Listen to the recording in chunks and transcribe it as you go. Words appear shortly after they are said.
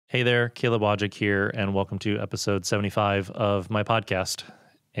Hey there, Wojcik here, and welcome to episode 75 of my podcast.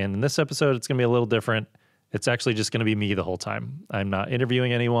 And in this episode, it's going to be a little different. It's actually just going to be me the whole time. I'm not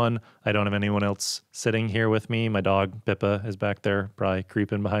interviewing anyone. I don't have anyone else sitting here with me. My dog, Pippa, is back there, probably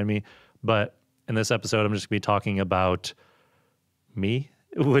creeping behind me. But in this episode, I'm just going to be talking about me,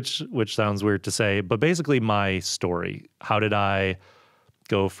 which sounds weird to say, but basically my story. How did I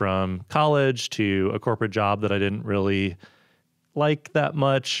go from college to a corporate job that I didn't really like that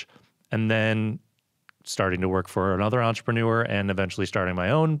much, and then starting to work for another entrepreneur and eventually starting my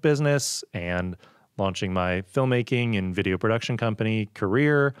own business and launching my filmmaking and video production company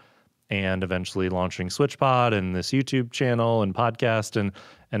career, and eventually launching SwitchPod and this YouTube channel and podcast and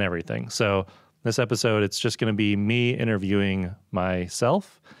everything. So this episode, it's just going to be me interviewing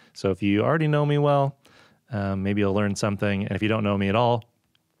myself. So if you already know me well, maybe you'll learn something. And if you don't know me at all,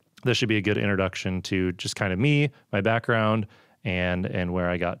 this should be a good introduction to just kind of me, my background, and where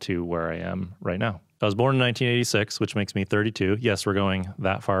I got to where I am right now. I was born in 1986, which makes me 32. Yes, we're going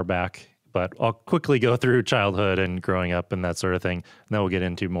that far back, but I'll quickly go through childhood and growing up and that sort of thing, and then we'll get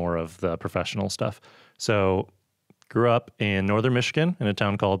into more of the professional stuff. So grew up in northern Michigan in a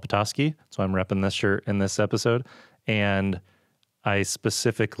town called Petoskey, so I'm repping this shirt in this episode, and I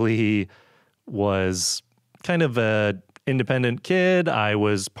specifically was kind of a independent kid. I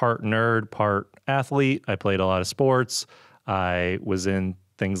was part nerd, part athlete. I played a lot of sports. I was in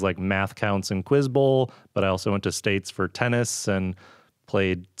things like math counts and quiz bowl, but I also went to states for tennis and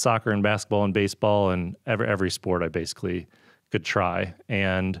played soccer and basketball and baseball and every sport I basically could try.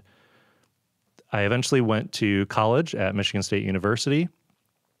 And I eventually went to college at Michigan State University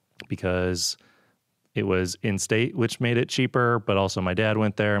because it was in-state, which made it cheaper, but also my dad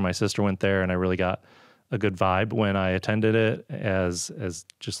went there and my sister went there, and I really got a good vibe when I attended it as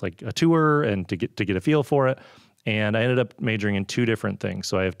just like a tour and to get a feel for it. And I ended up majoring in two different things.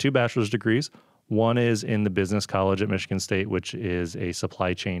 So I have two bachelor's degrees. One is in the business college at Michigan State, which is a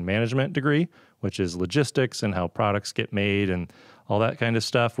supply chain management degree, which is logistics and how products get made and all that kind of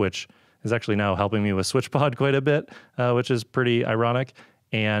stuff, which is actually now helping me with SwitchPod quite a bit, which is pretty ironic.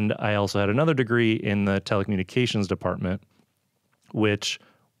 And I also had another degree in the telecommunications department, which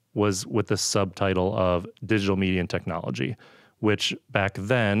was with the subtitle of digital media and technology, which back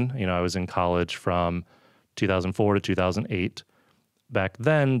then, I was in college from 2004 to 2008. Back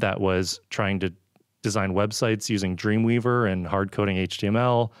then, that was trying to design websites using Dreamweaver and hard coding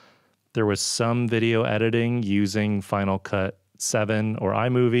HTML. There was some video editing using Final Cut 7 or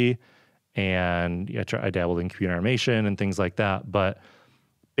iMovie, and I dabbled in computer animation and things like that. But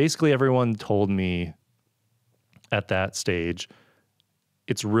basically, everyone told me at that stage,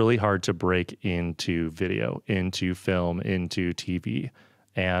 it's really hard to break into video, into film, into TV.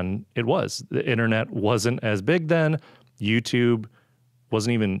 And it was. The internet wasn't as big then. YouTube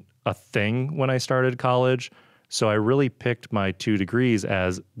wasn't even a thing when I started college. So I really picked my two degrees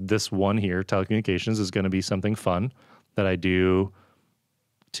as this one here, telecommunications, is going to be something fun that I do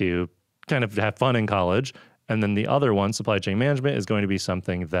to kind of have fun in college. And then the other one, supply chain management, is going to be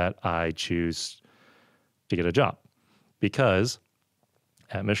something that I choose to get a job. Because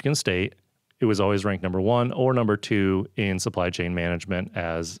at Michigan State, it was always ranked number 1 or number 2 in supply chain management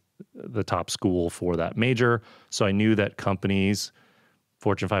as the top school for that major. So I knew that companies,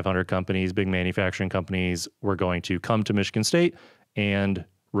 Fortune 500 companies, big manufacturing companies, were going to come to Michigan State and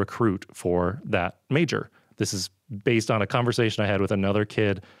recruit for that major. This is based on a conversation I had with another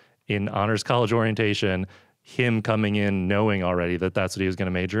kid in honors college orientation, him coming in knowing already that that's what he was going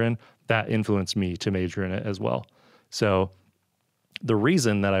to major in. That influenced me to major in it as well. So the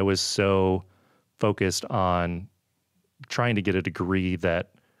reason that I was so focused on trying to get a degree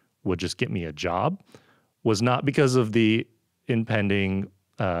that would just get me a job was not because of the impending,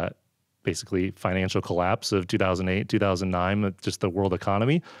 basically financial collapse of 2008, 2009, just the world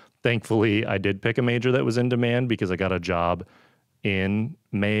economy. Thankfully, I did pick a major that was in demand because I got a job in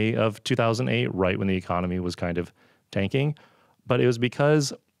May of 2008, right when the economy was kind of tanking. But it was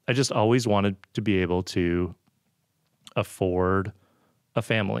because I just always wanted to be able to afford a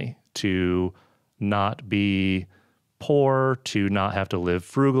family, to not be poor, to not have to live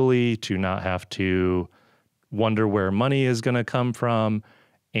frugally, to not have to wonder where money is going to come from.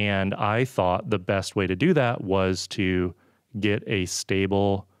 And I thought the best way to do that was to get a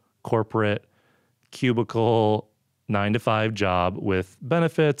stable corporate cubicle 9-to-5 job with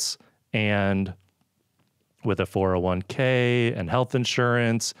benefits and with a 401k and health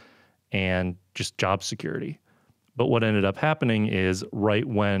insurance and just job security. But what ended up happening is right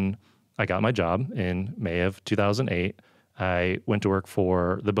when I got my job in May of 2008, I went to work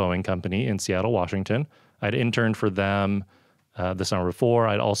for the Boeing company in Seattle, Washington. I'd interned for them the summer before.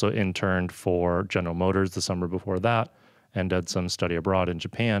 I'd also interned for General Motors the summer before that and did some study abroad in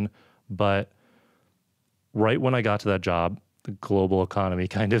Japan. But right when I got to that job, the global economy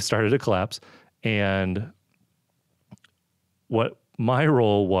kind of started to collapse. And what my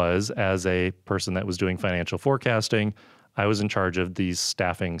role was as a person that was doing financial forecasting, I was in charge of these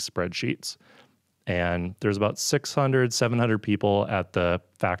staffing spreadsheets. And there's about 600, 700 people at the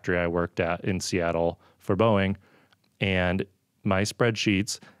factory I worked at in Seattle for Boeing. And my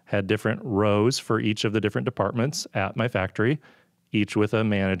spreadsheets had different rows for each of the different departments at my factory, each with a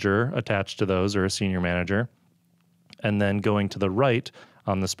manager attached to those or a senior manager. And then going to the right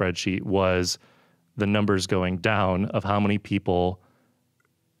on the spreadsheet was the numbers going down of how many people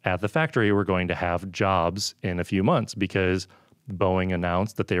at the factory were going to have jobs in a few months, because Boeing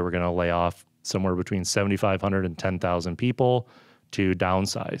announced that they were going to lay off somewhere between 7,500 and 10,000 people to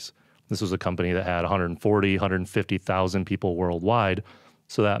downsize. This was a company that had 140, 150,000 people worldwide.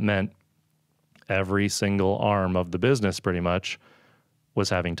 So that meant every single arm of the business pretty much was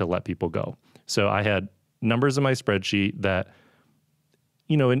having to let people go. So I had numbers in my spreadsheet that,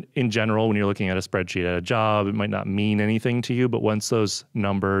 you know, in general, when you're looking at a spreadsheet at a job, it might not mean anything to you. But once those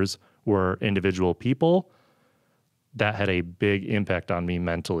numbers were individual people, that had a big impact on me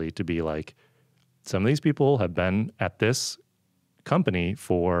mentally, to be like, some of these people have been at this company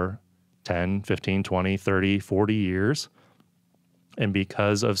for 10, 15, 20, 30, 40 years. And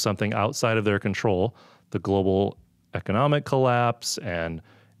because of something outside of their control, the global economic collapse and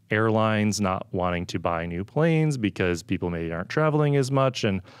airlines not wanting to buy new planes because people maybe aren't traveling as much,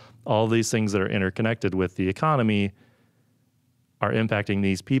 and all these things that are interconnected with the economy are impacting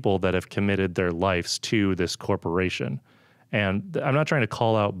these people that have committed their lives to this corporation. And I'm not trying to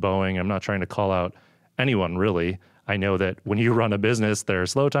call out Boeing. I'm not trying to call out anyone, really. I know that when you run a business, there are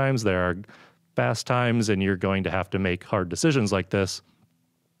slow times, there are fast times, and you're going to have to make hard decisions like this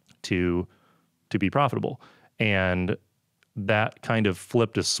to be profitable. And that kind of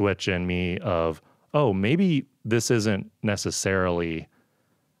flipped a switch in me of, oh, maybe this isn't necessarily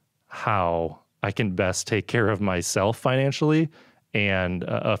how I can best take care of myself financially and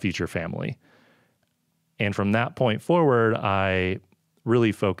a future family. And from that point forward, I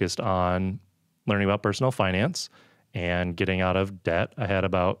really focused on learning about personal finance and getting out of debt. I had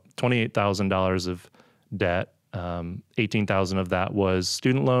about $28,000 of debt. 18,000 of that was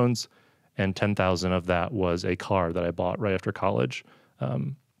student loans, and 10,000 of that was a car that I bought right after college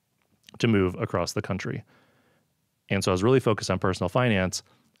to move across the country. And so I was really focused on personal finance.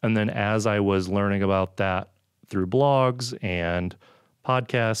 And then as I was learning about that through blogs and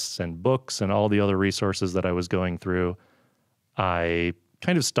podcasts and books and all the other resources that I was going through, I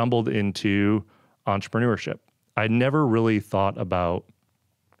kind of stumbled into entrepreneurship. I never really thought about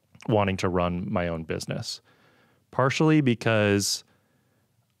wanting to run my own business, partially because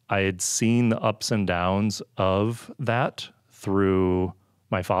I had seen the ups and downs of that through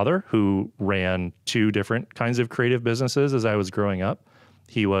my father, who ran two different kinds of creative businesses as I was growing up.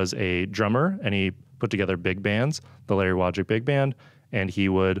 He was a drummer, and he put together big bands, the Larry Wojcik Big Band, and he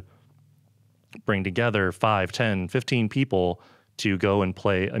would bring together 5, 10, 15 people to go and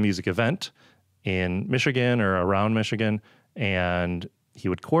play a music event in Michigan or around Michigan. And he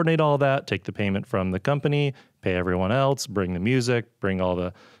would coordinate all that, take the payment from the company, pay everyone else, bring the music, bring all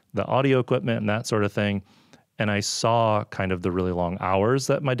the audio equipment and that sort of thing. And I saw kind of the really long hours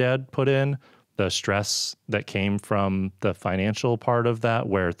that my dad put in, the stress that came from the financial part of that,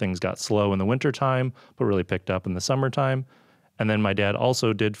 where things got slow in the wintertime, but really picked up in the summertime. And then my dad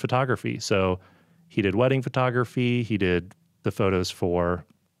also did photography. So he did wedding photography. He did the photos for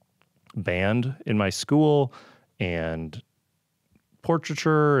band in my school and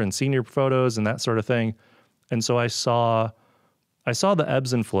portraiture and senior photos and that sort of thing. And so I saw the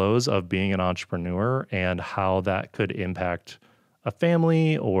ebbs and flows of being an entrepreneur and how that could impact a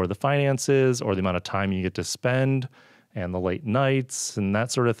family or the finances or the amount of time you get to spend and the late nights and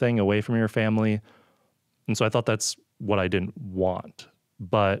that sort of thing away from your family. And so I thought that's what I didn't want.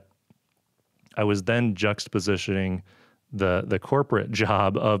 But I was then juxtapositioning the corporate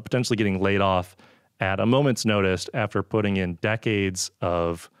job of potentially getting laid off at a moment's notice after putting in decades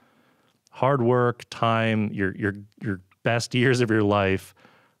of hard work, time, your best years of your life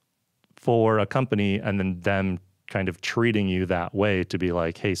for a company, and then them kind of treating you that way to be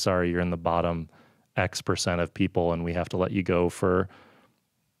like, hey, sorry, you're in the bottom X% of people and we have to let you go for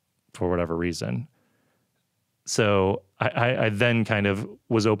whatever reason. So I then kind of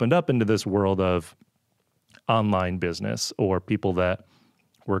was opened up into this world of online business, or people that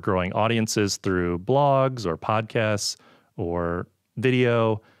were growing audiences through blogs or podcasts or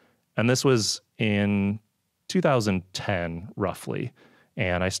video. And this was in 2010, roughly.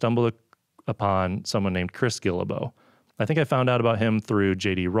 And I stumbled upon someone named Chris Guillebeau. I think I found out about him through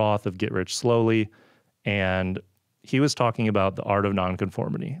J.D. Roth of Get Rich Slowly. And he was talking about the art of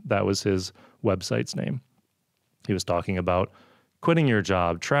non-conformity. That was his website's name. He was talking about quitting your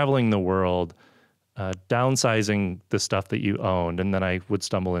job, traveling the world, downsizing the stuff that you owned. And then I would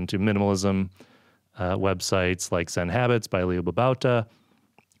stumble into minimalism websites like Zen Habits by Leo Babauta,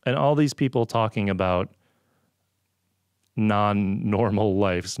 and all these people talking about non-normal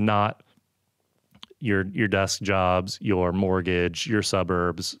lives, not your desk jobs, your mortgage, your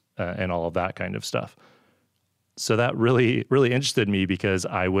suburbs, and all of that kind of stuff. So that really, really interested me because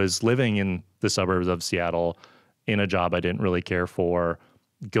I was living in the suburbs of Seattle in a job I didn't really care for,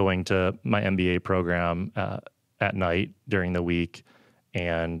 going to my MBA program at night during the week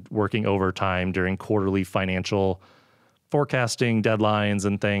and working overtime during quarterly financial forecasting deadlines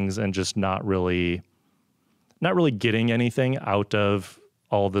and things, and just not really getting anything out of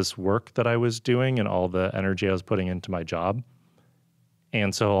all this work that I was doing and all the energy I was putting into my job.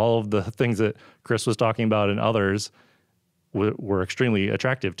 And so all of the things that Chris was talking about and others were extremely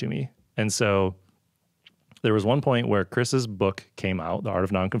attractive to me. And so there was one point where Chris's book came out, The Art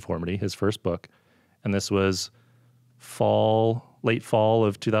of Nonconformity, his first book, and this was late fall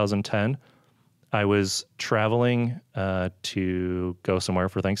of 2010. I was traveling to go somewhere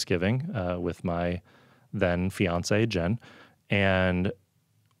for Thanksgiving with my then fiance, Jen, and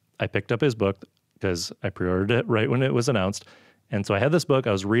I picked up his book because I pre-ordered it right when it was announced. And so I had this book,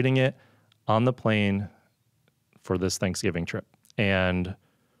 I was reading it on the plane for this Thanksgiving trip. And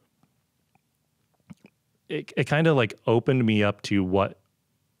it kind of like opened me up to what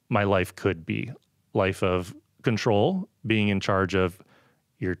my life could be. Life of control, being in charge of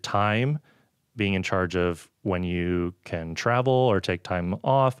your time, being in charge of when you can travel or take time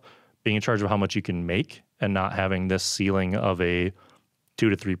off, being in charge of how much you can make and not having this ceiling of a 2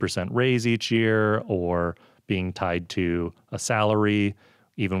 to 3% raise each year, or being tied to a salary,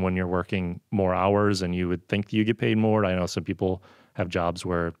 even when you're working more hours and you would think you get paid more. I know some people have jobs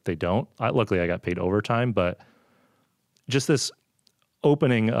where they don't. Luckily, I got paid overtime, but just this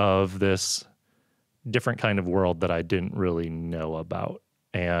opening of this different kind of world that I didn't really know about.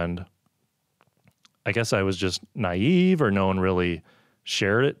 And I guess I was just naive, or no one really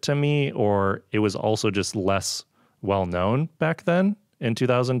shared it to me, or it was also just less well known back then in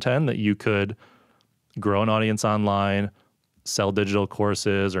 2010 that you could grow an audience online, sell digital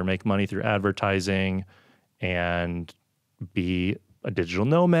courses, or make money through advertising, and be a digital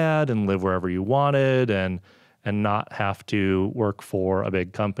nomad and live wherever you wanted, and not have to work for a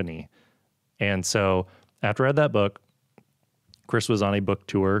big company. And so after I read that book, Chris was on a book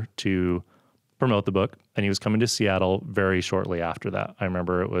tour to promote the book, and he was coming to Seattle very shortly after that. I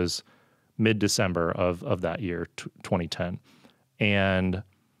remember it was mid-December of that year, 2010. And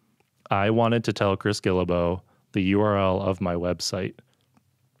I wanted to tell Chris Guillebeau the URL of my website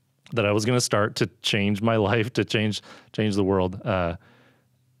that I was going to start to change my life, to change the world.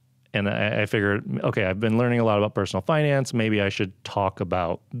 And I figured, okay, I've been learning a lot about personal finance. Maybe I should talk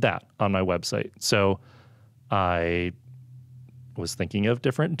about that on my website. So I was thinking of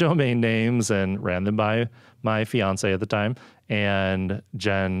different domain names and ran them by my fiance at the time. And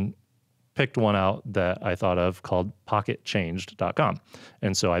Jen picked one out that I thought of called pocketchanged.com.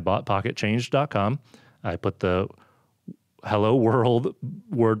 And so I bought pocketchanged.com. I put the Hello World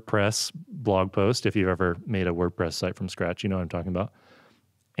WordPress blog post. If you've ever made a WordPress site from scratch, you know what I'm talking about.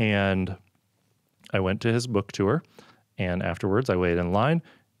 And I went to his book tour, and afterwards I waited in line,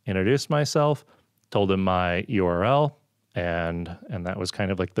 introduced myself, told him my URL, and that was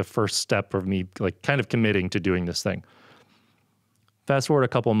kind of like the first step of me like kind of committing to doing this thing. Fast forward a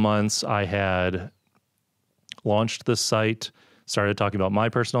couple months, I had launched the site, started talking about my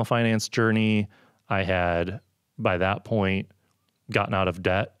personal finance journey. I had, by that point, gotten out of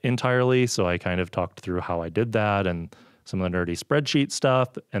debt entirely, so I kind of talked through how I did that and some of the nerdy spreadsheet stuff.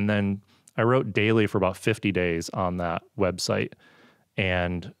 And then I wrote daily for about 50 days on that website.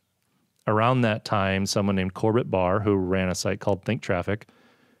 And around that time, someone named Corbett Barr, who ran a site called Think Traffic,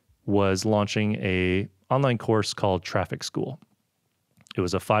 was launching a online course called Traffic School. It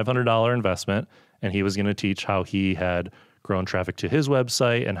was a $500 investment, and he was going to teach how he had grown traffic to his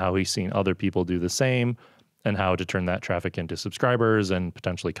website and how he's seen other people do the same, and how to turn that traffic into subscribers and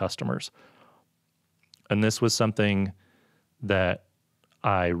potentially customers. And this was something that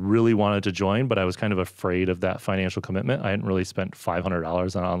I really wanted to join, but I was kind of afraid of that financial commitment. I hadn't really spent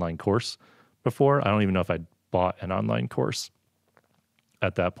 $500 on an online course before. I don't even know if I'd bought an online course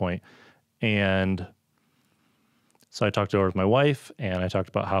at that point. And so I talked it over with my wife, and I talked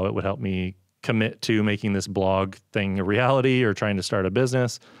about how it would help me commit to making this blog thing a reality or trying to start a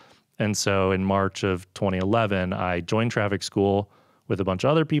business. And so in March of 2011, I joined traffic school with a bunch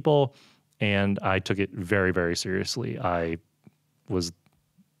of other people, and I took it very, very seriously. I was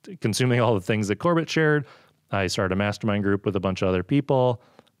consuming all the things that Corbett shared. I started a mastermind group with a bunch of other people,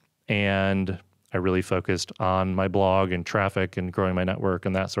 and I really focused on my blog and traffic and growing my network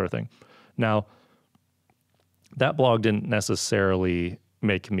and that sort of thing. Now, that blog didn't necessarily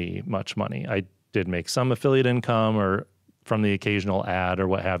make me much money. I did make some affiliate income or from the occasional ad or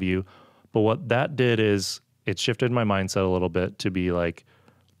what have you. But what that did is it shifted my mindset a little bit to be like,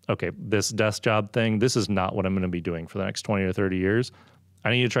 okay, this desk job thing, this is not what I'm going to be doing for the next 20 or 30 years.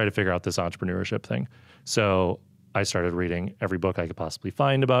 I need to try to figure out this entrepreneurship thing. So I started reading every book I could possibly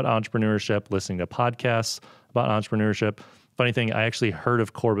find about entrepreneurship, listening to podcasts about entrepreneurship. Funny thing, I actually heard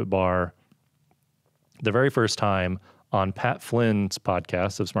of Corbett Barr the very first time on Pat Flynn's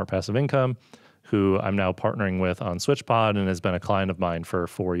podcast of Smart Passive Income, who I'm now partnering with on SwitchPod and has been a client of mine for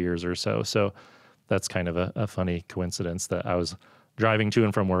 4 years or so. So that's kind of a funny coincidence that I was driving to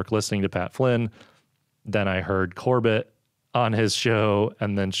and from work listening to Pat Flynn. Then I heard Corbett on his show.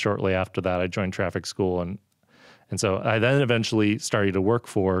 And then shortly after that, I joined traffic school. And so I then eventually started to work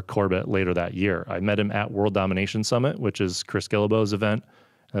for Corbett later that year. I met him at World Domination Summit, which is Chris Guillebeau's event.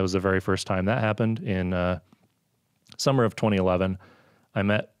 That was the very first time that happened in summer of 2011. I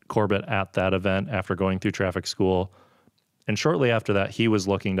met Corbett at that event after going through traffic school. And shortly after that, he was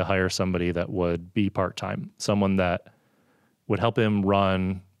looking to hire somebody that would be part-time, someone that would help him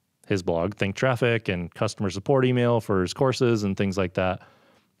run his blog, Think Traffic, and customer support email for his courses and things like that,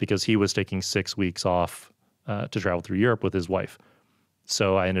 because he was taking 6 weeks off to travel through Europe with his wife.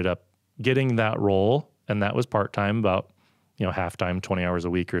 So I ended up getting that role, and that was part-time, about half-time, 20 hours a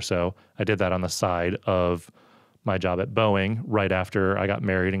week or so. I did that on the side of my job at Boeing right after I got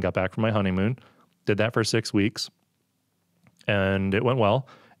married and got back from my honeymoon. Did that for 6 weeks, and it went well.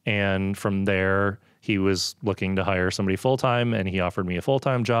 And from there, he was looking to hire somebody full-time, and he offered me a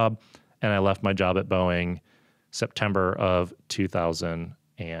full-time job. And I left my job at Boeing September of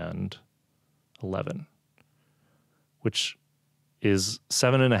 2011, which is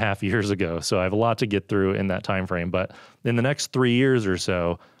 7.5 years ago. So I have a lot to get through in that time frame. But in the next 3 years or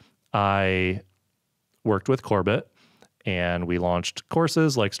so, I worked with Corbett, and we launched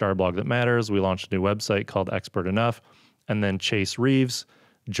courses like Start a Blog That Matters. We launched a new website called Expert Enough. And then Chase Reeves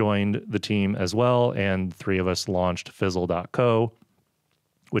joined the team as well, and 3 of us launched Fizzle.co,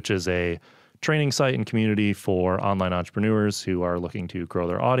 which is a training site and community for online entrepreneurs who are looking to grow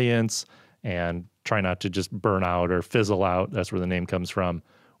their audience and try not to just burn out or fizzle out, that's where the name comes from,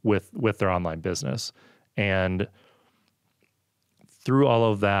 with their online business. And through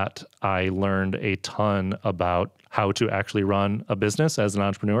all of that, I learned a ton about how to actually run a business as an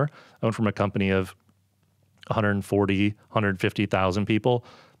entrepreneur. I went from a company of 140, 150,000 people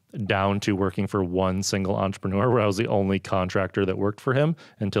down to working for one single entrepreneur, where I was the only contractor that worked for him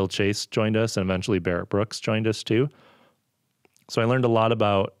until Chase joined us, and eventually Barrett Brooks joined us too. So I learned a lot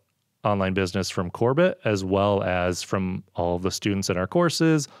about online business from Corbett, as well as from all of the students in our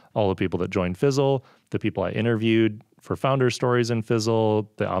courses, all the people that joined Fizzle, the people I interviewed for founder stories in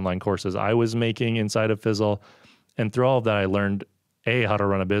Fizzle, the online courses I was making inside of Fizzle. And through all of that, I learned A, how to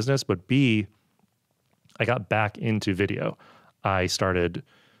run a business, but B, I got back into video. I started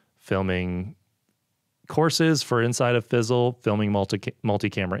filming courses for inside of Fizzle, filming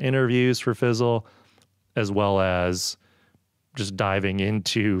multi-camera interviews for Fizzle, as well as just diving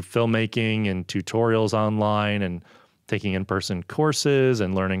into filmmaking and tutorials online and taking in-person courses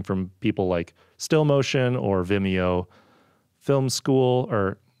and learning from people like Still Motion or Vimeo Film School,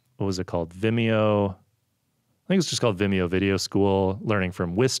 or what was it called? Vimeo, I think it's just called Vimeo Video School, learning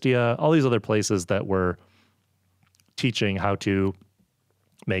from Wistia, all these other places that were teaching how to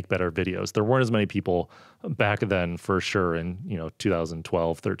make better videos. There weren't as many people back then, for sure, in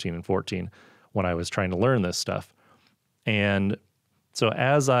 2012, 13, and 14 when I was trying to learn this stuff. And so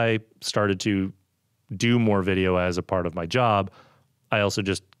as I started to do more video as a part of my job, I also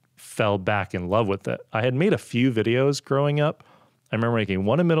just fell back in love with it. I had made a few videos growing up. I remember making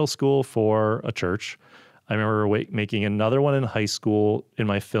one in middle school for a church. I remember making another one in high school in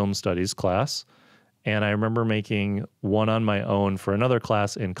my film studies class. And I remember making one on my own for another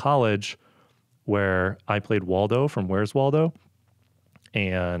class in college where I played Waldo from Where's Waldo?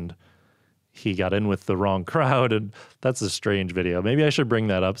 And he got in with the wrong crowd, and that's a strange video. Maybe I should bring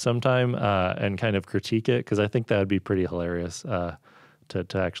that up sometime and kind of critique it, because I think that would be pretty hilarious to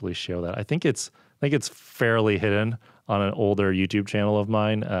actually show that. I think it's fairly hidden on an older YouTube channel of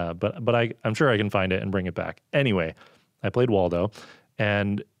mine, but I'm sure I can find it and bring it back. Anyway, I played Waldo,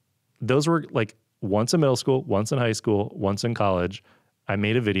 and those were like once in middle school, once in high school, once in college. I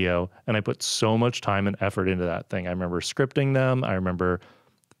made a video and I put so much time and effort into that thing. I remember scripting them. I remember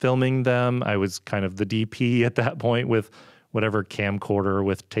filming them. I was kind of the DP at that point with whatever camcorder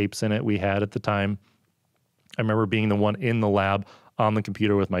with tapes in it we had at the time. I remember being the one in the lab on the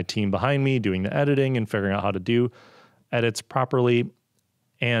computer with my team behind me, doing the editing and figuring out how to do edits properly.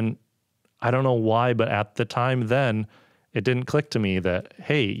 And I don't know why, but at the time then, it didn't click to me that,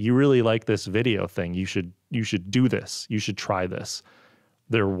 hey, you really like this video thing. You should do this. You should try this.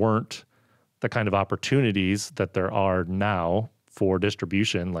 There weren't the kind of opportunities that there are now for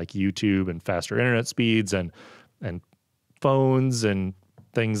distribution, like YouTube and faster internet speeds and phones and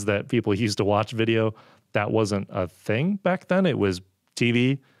things that people used to watch video. That wasn't a thing back then. It was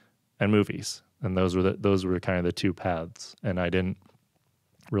TV and movies, and those were kind of the two paths. And I didn't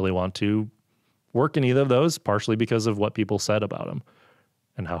really want to work in either of those, partially because of what people said about them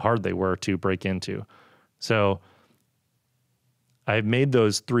and how hard they were to break into. So I made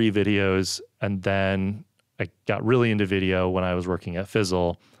those 3 videos, and then I got really into video when I was working at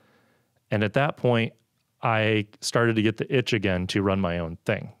Fizzle. And at that point, I started to get the itch again to run my own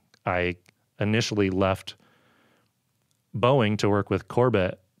thing. I initially left Boeing to work with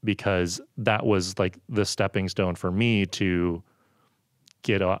Corbett because that was like the stepping stone for me to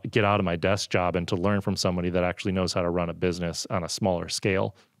get out of my desk job and to learn from somebody that actually knows how to run a business on a smaller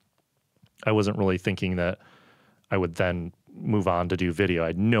scale. I wasn't really thinking that I would then move on to do video. I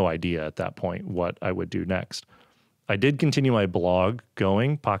had no idea at that point what I would do next. I did continue my blog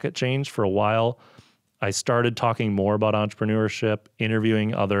going, Pocket Change, for a while. I started talking more about entrepreneurship,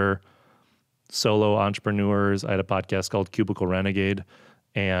 interviewing other solo entrepreneurs. I had a podcast called Cubicle Renegade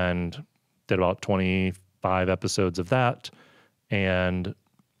and did about 25 episodes of that. And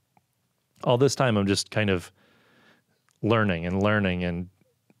all this time, I'm just kind of learning and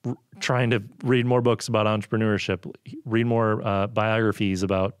trying to read more books about entrepreneurship, read more biographies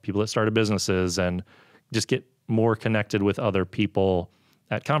about people that started businesses, and just get more connected with other people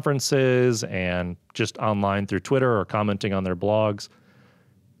at conferences and just online through Twitter or commenting on their blogs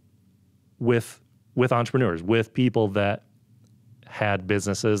with entrepreneurs, with people that had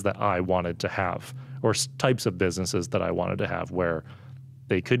businesses that I wanted to have, or types of businesses that I wanted to have, where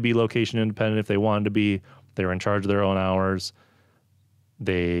they could be location independent if they wanted to be. They were in charge of their own hours.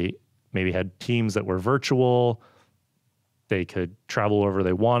 They maybe had teams that were virtual. They could travel wherever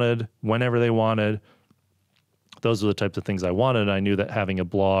they wanted, whenever they wanted. Those were the types of things I wanted. I knew that having a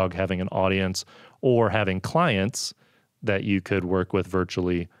blog, having an audience, or having clients that you could work with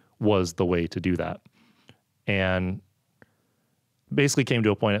virtually was the way to do that. And basically came to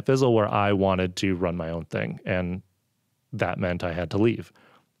a point at Fizzle where I wanted to run my own thing, and that meant I had to leave.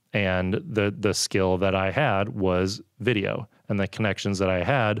 And the skill that I had was video, and the connections that I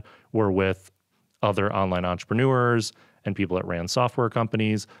had were with other online entrepreneurs and people that ran software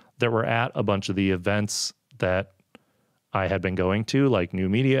companies that were at a bunch of the events that I had been going to, like New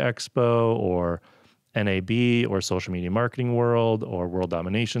Media Expo or NAB or Social Media Marketing World or World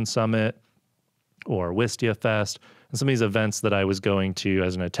Domination Summit or Wistia Fest. And some of these events that I was going to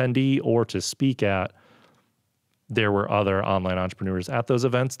as an attendee or to speak at, there were other online entrepreneurs at those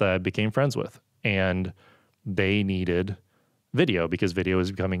events that I became friends with. And they needed video because video was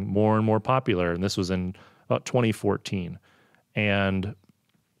becoming more and more popular. And this was in about 2014. And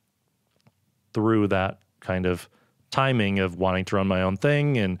through that kind of timing of wanting to run my own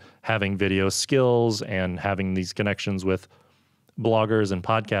thing and having video skills and having these connections with bloggers and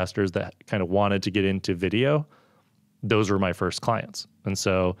podcasters that kind of wanted to get into video, those were my first clients. And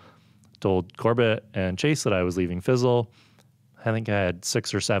so I told Corbett and Chase that I was leaving Fizzle. I think I had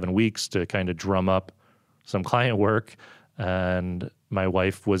 6 or 7 weeks to kind of drum up some client work. And my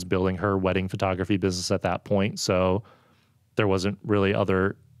wife was building her wedding photography business at that point. So there wasn't really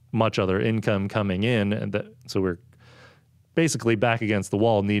much other income coming in. And so we're basically back against the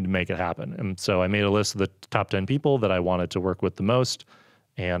wall, need to make it happen. And so I made a list of the top 10 people that I wanted to work with the most.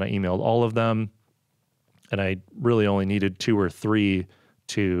 And I emailed all of them. And I really only needed 2 or 3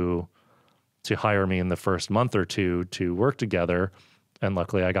 to hire me in the first month or 2 to work together. And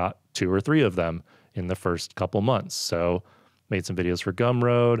luckily I got 2 or 3 of them in the first couple months. So made some videos for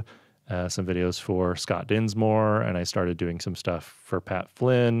Gumroad, some videos for Scott Dinsmore, and I started doing some stuff for Pat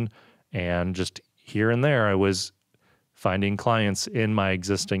Flynn. And just here and there, I was finding clients in my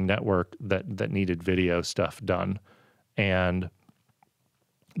existing network that needed video stuff done. And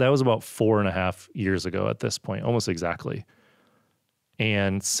that was about 4.5 years ago at this point, almost exactly.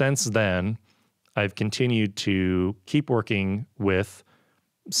 And since then, I've continued to keep working with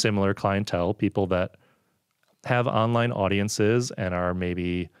similar clientele, people that have online audiences and are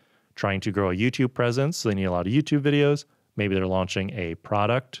maybe trying to grow a YouTube presence, so they need a lot of YouTube videos. Maybe they're launching a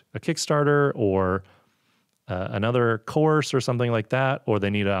product, a Kickstarter, or another course or something like that, or they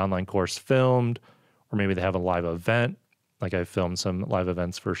need an online course filmed, or maybe they have a live event. Like I filmed some live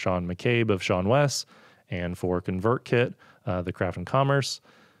events for Sean McCabe of Sean West and for ConvertKit, the Craft and Commerce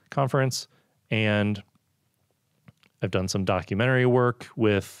conference. And I've done some documentary work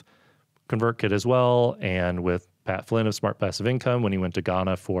with ConvertKit as well, and with Pat Flynn of Smart Passive Income when he went to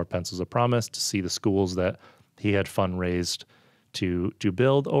Ghana for Pencils of Promise to see the schools that he had fundraised to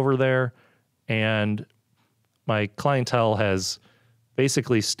build over there. And my clientele has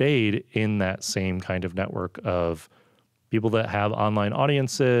basically stayed in that same kind of network of people that have online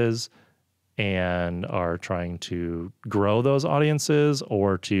audiences and are trying to grow those audiences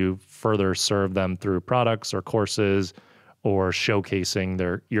or to further serve them through products or courses or showcasing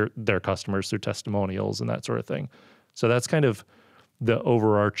their customers through testimonials and that sort of thing. So that's kind of the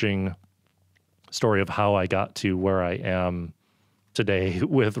overarching story of how I got to where I am today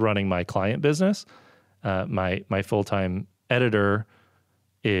with running my client business. My full-time editor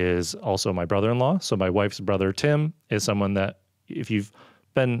is also my brother-in-law. So my wife's brother, Tim, is someone that if you've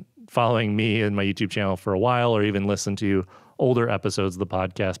been following me and my YouTube channel for a while, or even listened to older episodes of the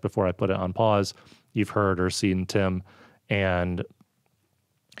podcast before I put it on pause, you've heard or seen Tim. And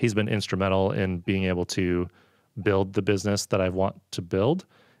he's been instrumental in being able to build the business that I want to build.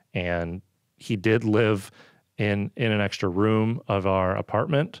 And he did live in an extra room of our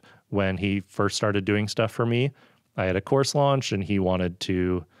apartment when he first started doing stuff for me. I had a course launch and he wanted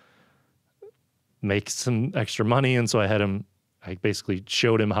to make some extra money. And so I basically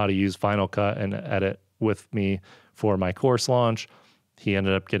showed him how to use Final Cut and edit with me for my course launch. He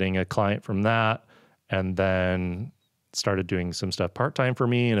ended up getting a client from that and then started doing some stuff part-time for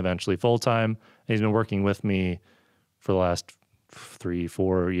me and eventually full-time. And he's been working with me for the last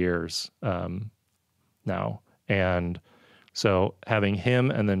 3-4 years now. And so having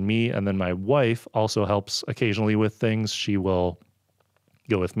him and then me and then my wife also helps occasionally with things. She will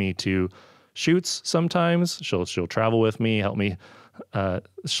go with me to shoots sometimes. She'll travel with me, help me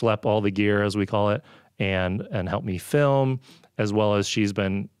schlep all the gear, as we call it, and help me film, as well as she's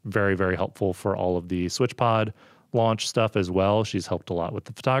been very, very helpful for all of the SwitchPod launch stuff as well. She's helped a lot with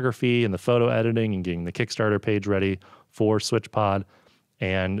the photography and the photo editing and getting the Kickstarter page ready for SwitchPod.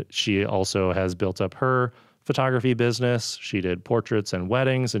 And she also has built up her photography business. She did portraits and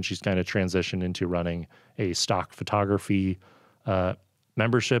weddings, and she's kind of transitioned into running a stock photography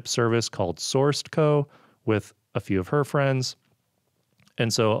membership service called Sourced Co. with a few of her friends.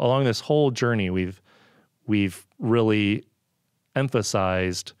 And so along this whole journey, we've really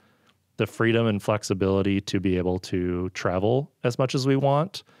emphasized the freedom and flexibility to be able to travel as much as we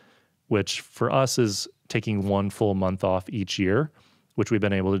want, which for us is taking 1 full month off each year, which we've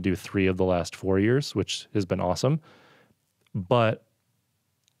been able to do 3 of the last 4 years, which has been awesome. But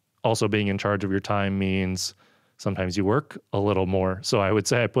also being in charge of your time means sometimes you work a little more. So I would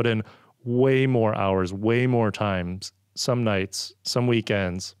say I put in way more hours, way more times, some nights, some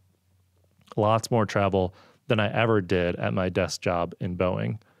weekends, lots more travel than I ever did at my desk job in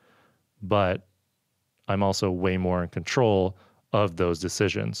Boeing. But I'm also way more in control of those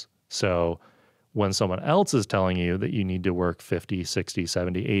decisions. So when someone else is telling you that you need to work 50, 60,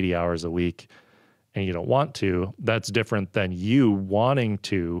 70, 80 hours a week and you don't want to, that's different than you wanting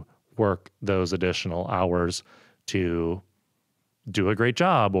to work those additional hours to do a great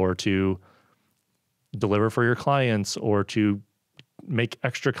job or to deliver for your clients or to make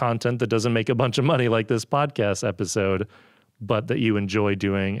extra content that doesn't make a bunch of money like this podcast episode, but that you enjoy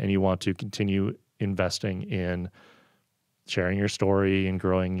doing and you want to continue investing in sharing your story and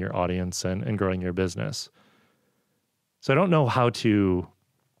growing your audience and growing your business. So I don't know how to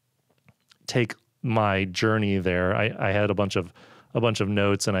take my journey there. I had a bunch of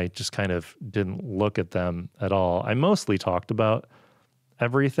notes and I just kind of didn't look at them at all. I mostly talked about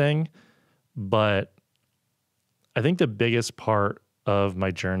everything, but I think the biggest part of my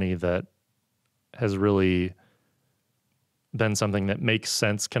journey that has really been something that makes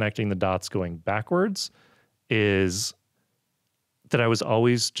sense connecting the dots going backwards is that I was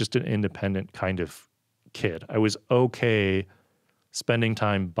always just an independent kind of kid. I was okay spending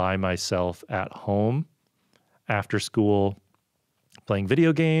time by myself at home after school, playing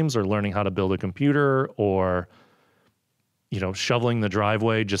video games or learning how to build a computer or, shoveling the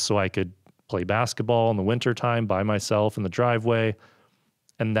driveway just so I could play basketball in the wintertime by myself in the driveway.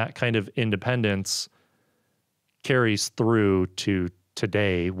 And that kind of independence carries through to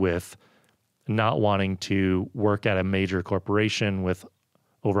today with not wanting to work at a major corporation with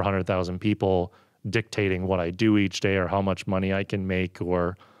over 100,000 people dictating what I do each day or how much money I can make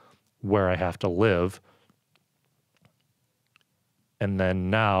or where I have to live. And then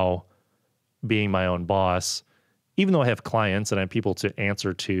now being my own boss, even though I have clients and I have people to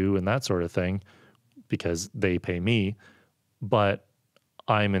answer to and that sort of thing, because they pay me, but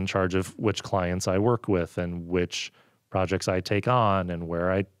I'm in charge of which clients I work with and which projects I take on and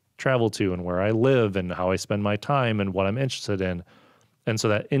where I travel to and where I live and how I spend my time and what I'm interested in. And so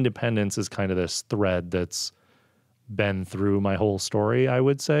that independence is kind of this thread that's been through my whole story, I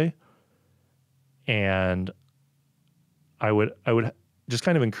would say. And I would just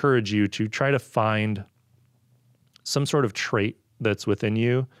kind of encourage you to try to find some sort of trait that's within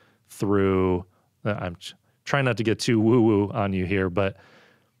you through, I'm trying not to get too woo-woo on you here, but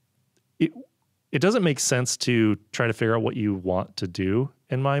it doesn't make sense to try to figure out what you want to do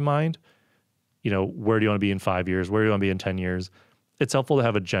in my mind. You know, where do you want to be in 5 years? Where do you want to be in 10 years? It's helpful to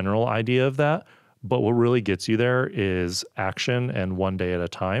have a general idea of that, but what really gets you there is action and one day at a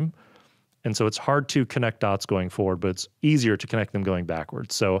time. And so it's hard to connect dots going forward, but it's easier to connect them going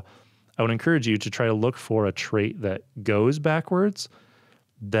backwards. So I would encourage you to try to look for a trait that goes backwards,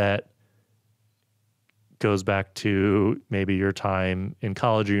 that goes back to maybe your time in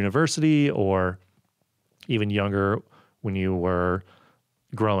college or university, or even younger when you were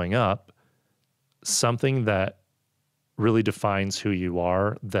growing up, something that really defines who you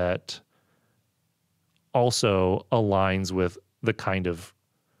are, that also aligns with the kind of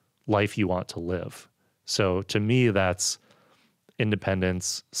life you want to live. So to me, that's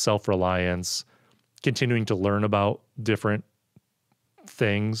independence, self-reliance, continuing to learn about different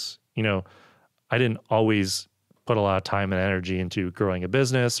things. You know, I didn't always put a lot of time and energy into growing a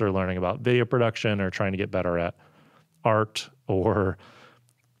business or learning about video production or trying to get better at art or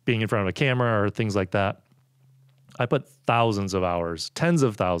being in front of a camera or things like that. I put thousands of hours, tens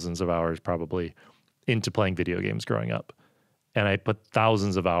of thousands of hours probably, into playing video games growing up. And I put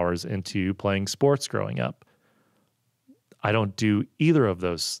thousands of hours into playing sports growing up. I don't do either of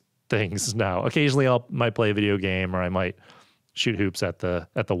those things now. Occasionally I might play a video game, or I might shoot hoops at the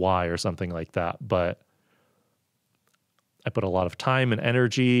Y or something like that. But I put a lot of time and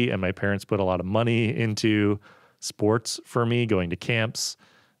energy, and my parents put a lot of money into sports for me, going to camps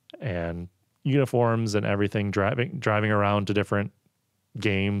and uniforms and everything, driving around to different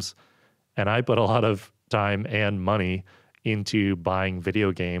games. And I put a lot of time and money into buying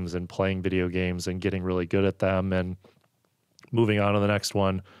video games and playing video games and getting really good at them and moving on to the next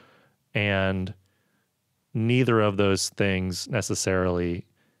one. And neither of those things necessarily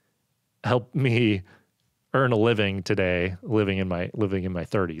help me earn a living today, living in my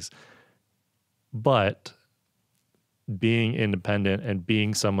 30s. But being independent and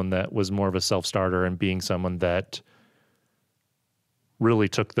being someone that was more of a self-starter and being someone that really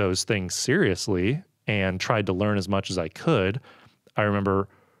took those things seriously and tried to learn as much as I could. I remember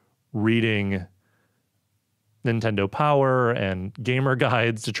reading Nintendo Power and gamer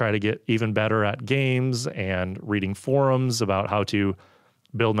guides to try to get even better at games, and reading forums about how to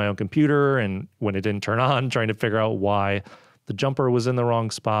build my own computer, and when it didn't turn on, trying to figure out why the jumper was in the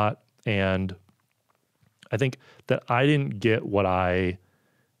wrong spot. And I think that I didn't get what I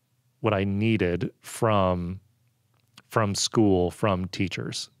needed from school, from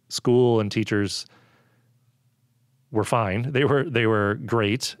teachers. School and teachers were fine. They were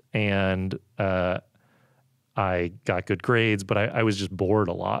great, and I got good grades, but I was just bored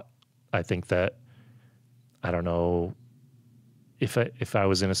a lot. I think that, I don't know, if I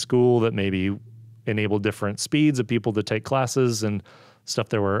was in a school that maybe enabled different speeds of people to take classes and stuff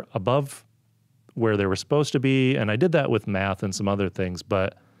that were above where they were supposed to be, and I did that with math and some other things,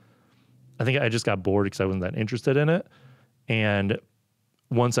 but I think I just got bored because I wasn't that interested in it. And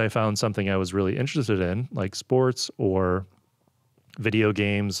once I found something I was really interested in, like sports or video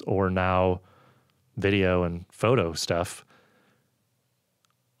games, or now video and photo stuff,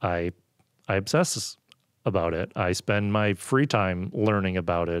 I obsess about it. I spend my free time learning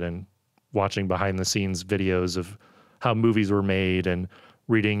about it and watching behind the scenes videos of how movies were made, and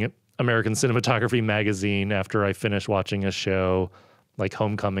reading American Cinematography magazine after I finish watching a show like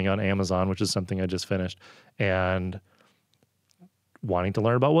Homecoming on Amazon, which is something I just finished, and wanting to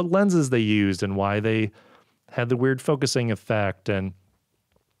learn about what lenses they used and why they had the weird focusing effect. And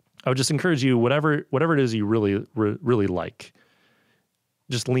I would just encourage you, whatever it is you really like,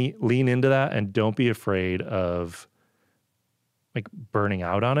 just lean into that, and don't be afraid of like burning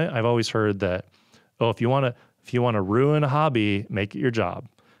out on it. I've always heard that, oh, if you want to ruin a hobby, make it your job.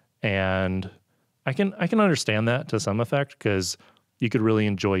 And I can understand that to some effect, because you could really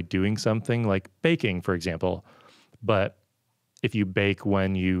enjoy doing something like baking, for example. But if you bake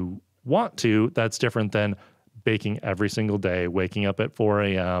when you want to, that's different than baking every single day, waking up at 4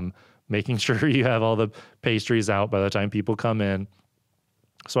 a.m., making sure you have all the pastries out by the time people come in.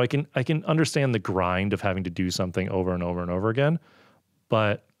 So I can understand the grind of having to do something over and over and over again.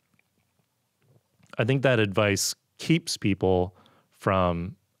 But I think that advice keeps people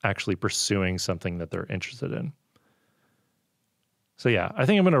from actually pursuing something that they're interested in. So yeah, I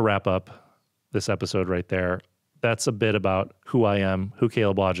think I'm going to wrap up this episode right there. That's a bit about who I am, who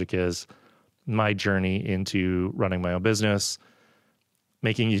Caleb Wojcik is, my journey into running my own business,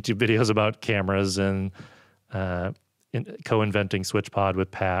 making YouTube videos about cameras, and co-inventing SwitchPod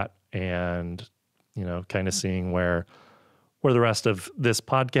with Pat, and kind of seeing where the rest of this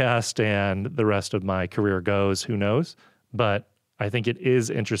podcast and the rest of my career goes. Who knows? But I think it is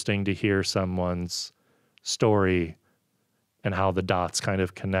interesting to hear someone's story and how the dots kind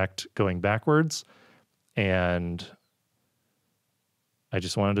of connect going backwards. And I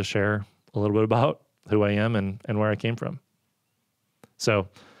just wanted to share a little bit about who I am and where I came from. So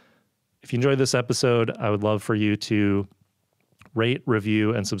if you enjoyed this episode, I would love for you to rate,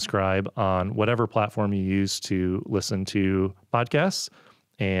 review, and subscribe on whatever platform you use to listen to podcasts.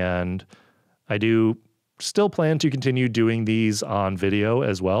 And I do still plan to continue doing these on video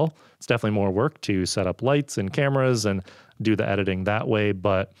as well. It's definitely more work to set up lights and cameras and do the editing that way,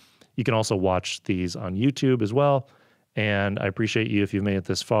 but you can also watch these on YouTube as well. And I appreciate you if you've made it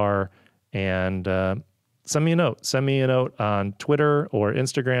this far. And send me a note. Send me a note on Twitter or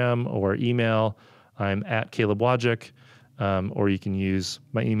Instagram or email. I'm at Caleb Wojcik. Or you can use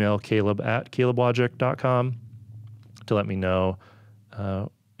my email, caleb@calebwojcik.com, to let me know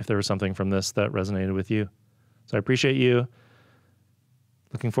if there was something from this that resonated with you. So I appreciate you.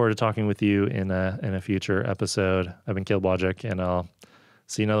 Looking forward to talking with you in a future episode. I've been Caleb Wojcik, and I'll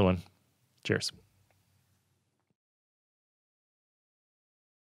see you another one. Cheers.